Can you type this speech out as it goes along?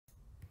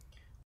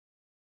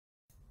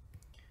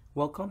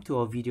Welcome to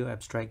our video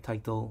abstract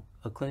titled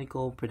A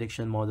Clinical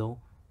Prediction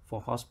Model for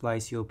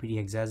Hospitalized COPD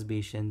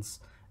Exacerbations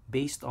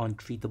Based on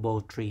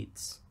Treatable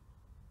Traits.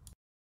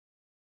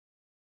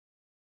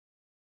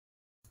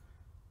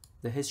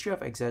 The history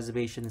of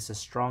exacerbation is a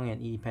strong and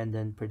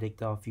independent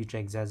predictor of future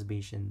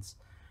exacerbations.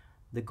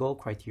 The goal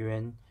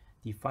criterion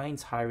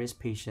defines high-risk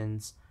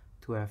patients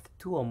to have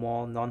 2 or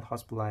more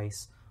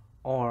non-hospitalized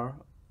or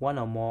 1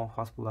 or more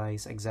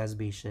hospitalized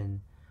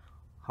exacerbation.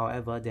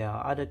 However, there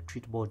are other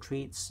treatable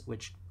traits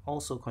which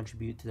also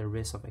contribute to the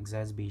risk of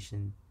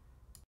exacerbation.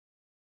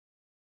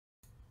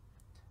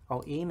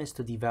 Our aim is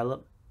to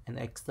develop and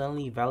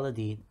externally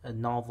validate a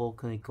novel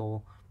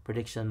clinical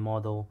prediction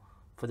model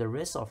for the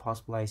risk of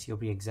hospitalized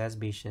COPD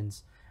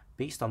exacerbations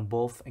based on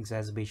both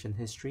exacerbation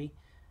history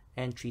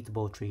and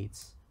treatable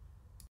traits.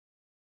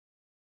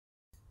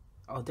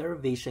 Our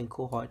derivation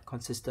cohort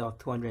consisted of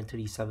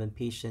 237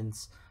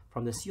 patients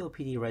from the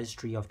COPD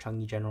registry of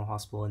Changi General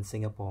Hospital in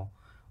Singapore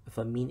with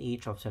a mean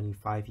age of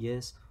 75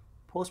 years,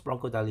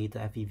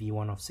 post-bronchodilator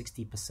FEV1 of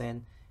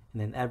 60%,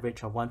 and an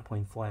average of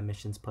 1.4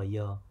 admissions per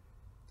year.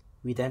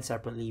 We then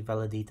separately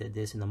validated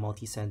this in a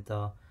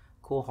multi-center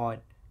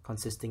cohort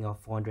consisting of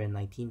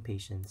 419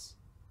 patients.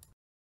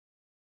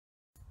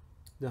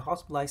 The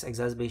hospitalized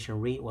exacerbation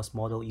rate was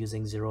modeled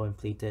using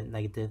zero-inflated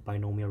negative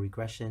binomial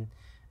regression,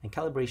 and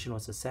calibration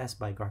was assessed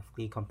by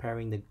graphically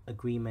comparing the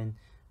agreement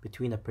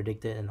between the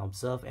predicted and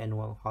observed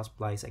annual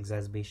hospitalized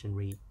exacerbation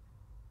rate.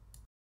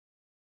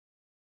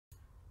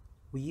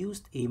 We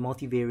used a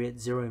multivariate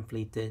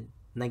zero-inflated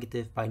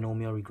negative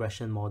binomial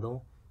regression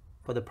model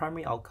for the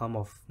primary outcome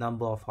of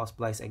number of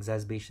hospitalized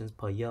exacerbations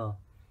per year.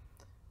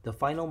 The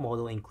final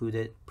model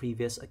included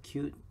previous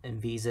acute,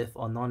 invasive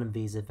or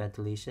non-invasive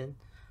ventilation,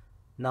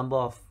 number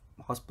of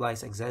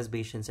hospitalized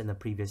exacerbations in the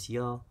previous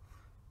year,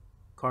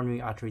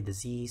 coronary artery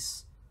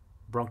disease,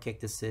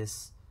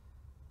 bronchiectasis,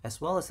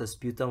 as well as the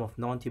sputum of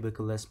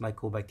non-tuberculous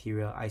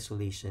mycobacteria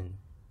isolation.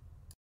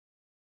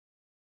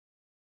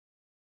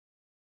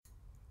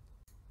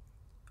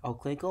 Our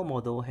clinical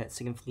model had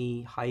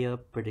significantly higher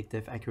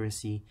predictive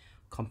accuracy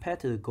compared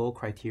to the goal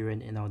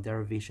criterion in our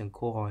derivation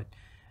cohort,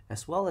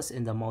 as well as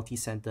in the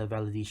multi-center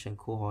validation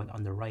cohort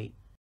on the right.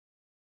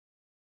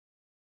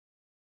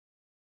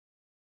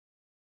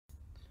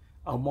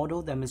 Our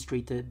model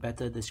demonstrated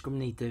better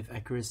discriminative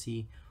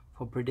accuracy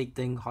for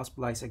predicting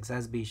hospitalized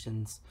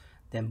exacerbations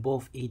than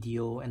both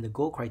ADO and the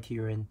goal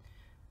criterion,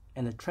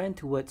 and a trend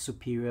towards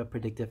superior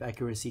predictive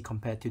accuracy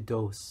compared to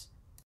those.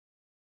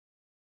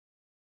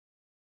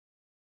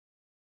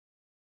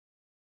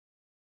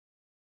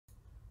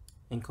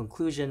 In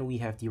conclusion, we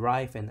have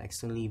derived and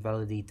externally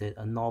validated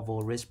a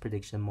novel risk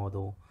prediction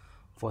model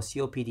for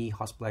COPD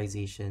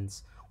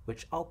hospitalizations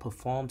which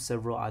outperforms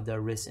several other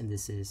risk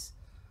indices.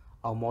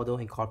 Our model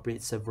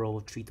incorporates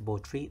several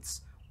treatable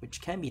traits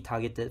which can be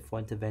targeted for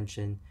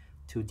intervention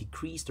to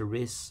decrease the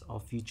risk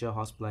of future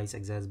hospitalized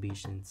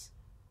exacerbations.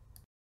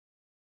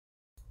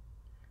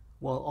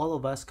 While all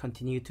of us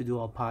continue to do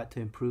our part to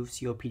improve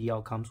COPD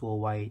outcomes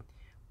worldwide,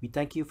 we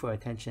thank you for your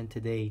attention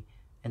today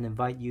and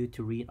invite you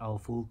to read our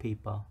full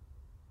paper.